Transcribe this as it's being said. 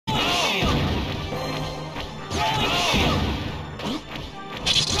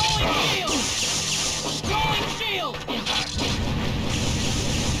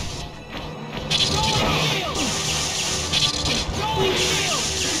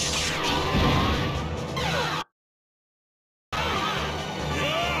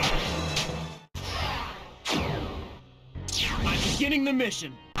beginning the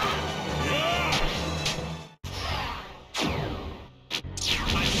mission.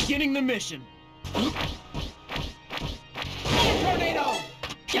 I'm beginning the mission. Tornado!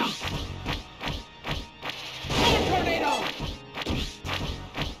 Yeah. Tornado!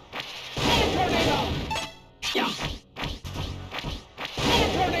 Tornado! Yeah.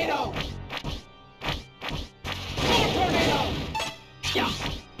 Tornado! Tornado! Yeah.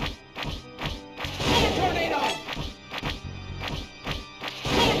 Tornado!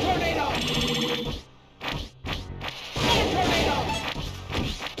 Tornado! Tornado! Tornado! Tornado! Tornado!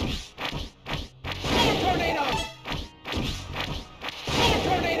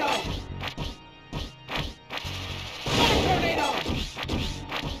 Tornado!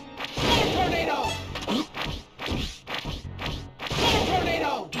 Tornado! Tornado!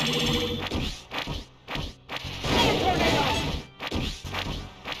 Tornado!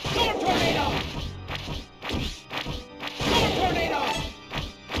 Tornado!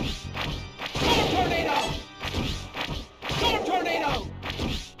 Tornado! Tornado!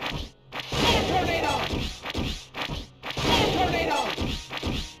 Tornado! Tornado!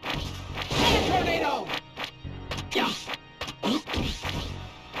 Tornado! Yeah.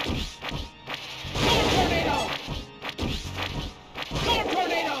 Tornado!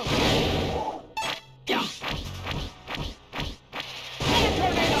 Tornado! Yeah.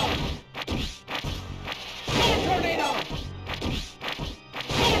 Tornado!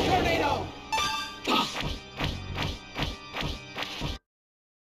 Tornado! Tornado!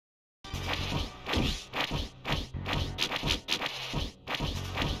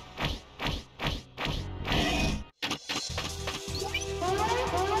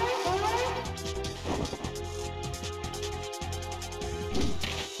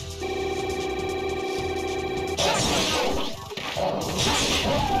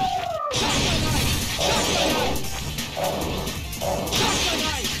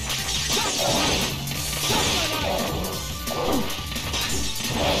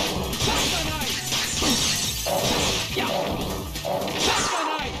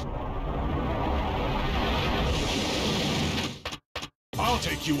 I'll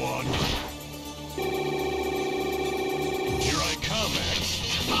take you on. Here I come,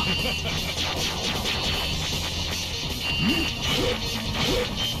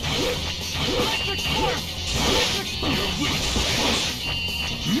 Electric spark! Electric spark! You're weak,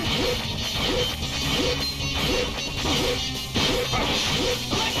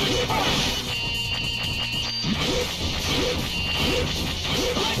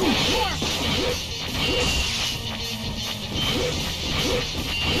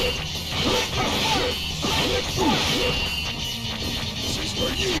 This is for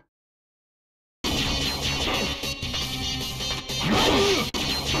you.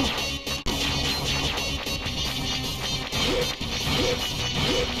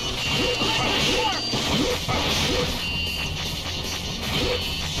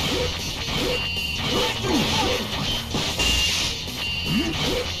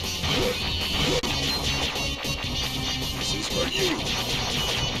 This is for you.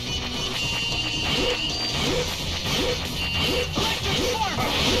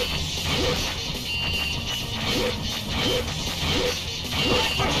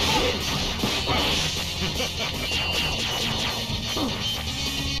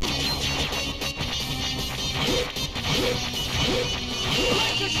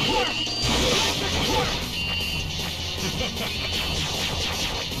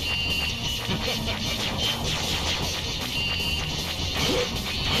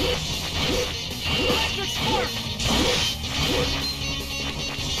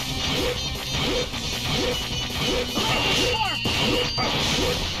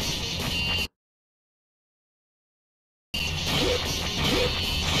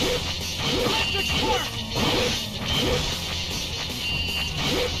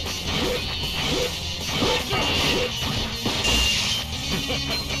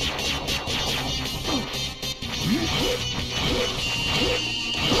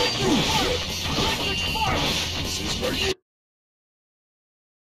 This is for you.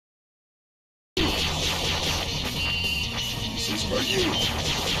 This is for you.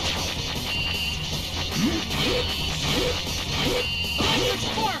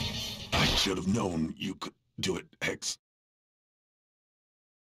 I should have known you could do it, Hex.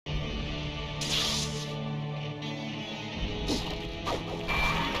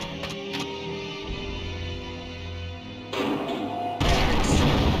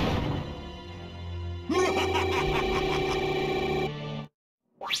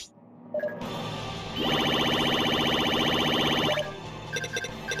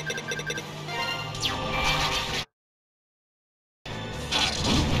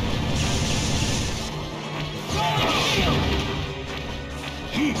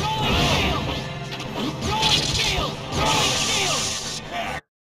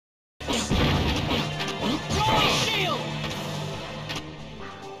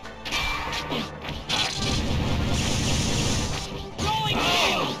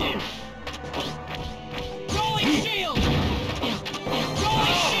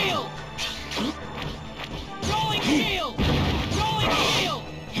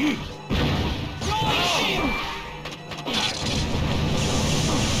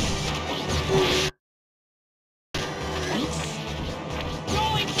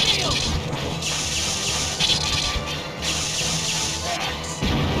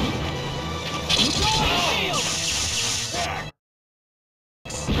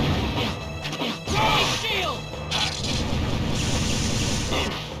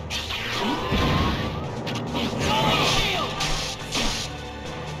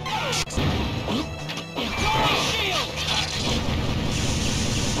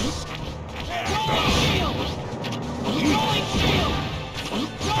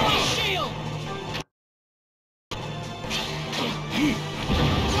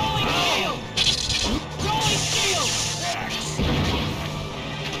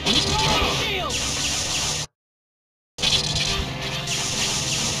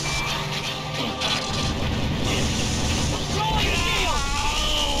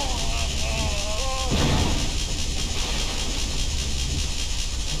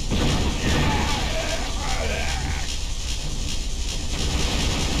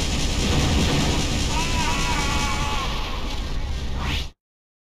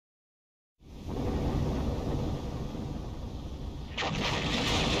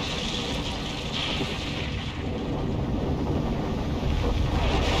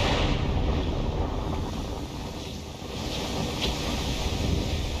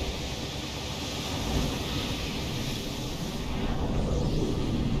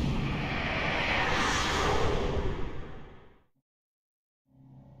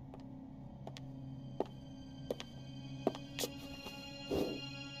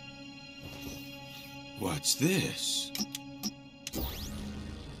 What's this?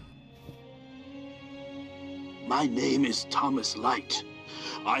 My name is Thomas Light.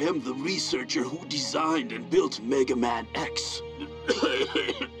 I am the researcher who designed and built Megaman X.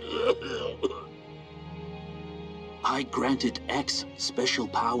 I granted X special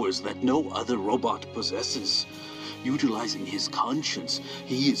powers that no other robot possesses. Utilizing his conscience,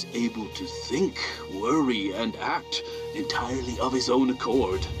 he is able to think, worry, and act entirely of his own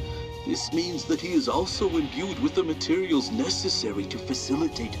accord. This means that he is also imbued with the materials necessary to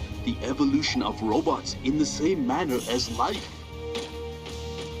facilitate the evolution of robots in the same manner as life.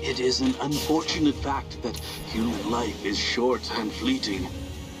 It is an unfortunate fact that human life is short and fleeting.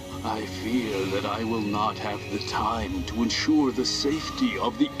 I fear that I will not have the time to ensure the safety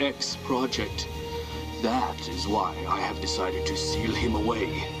of the X project. That is why I have decided to seal him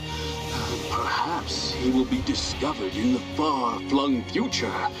away. Perhaps he will be discovered in the far-flung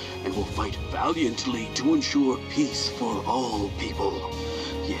future and will fight valiantly to ensure peace for all people.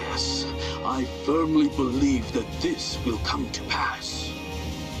 Yes, I firmly believe that this will come to pass.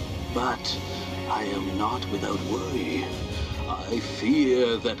 But I am not without worry. I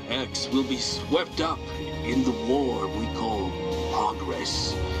fear that X will be swept up in the war we call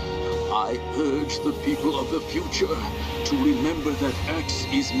progress. I urge the people of the future to remember that X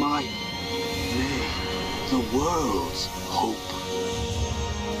is my, nay, the world's hope.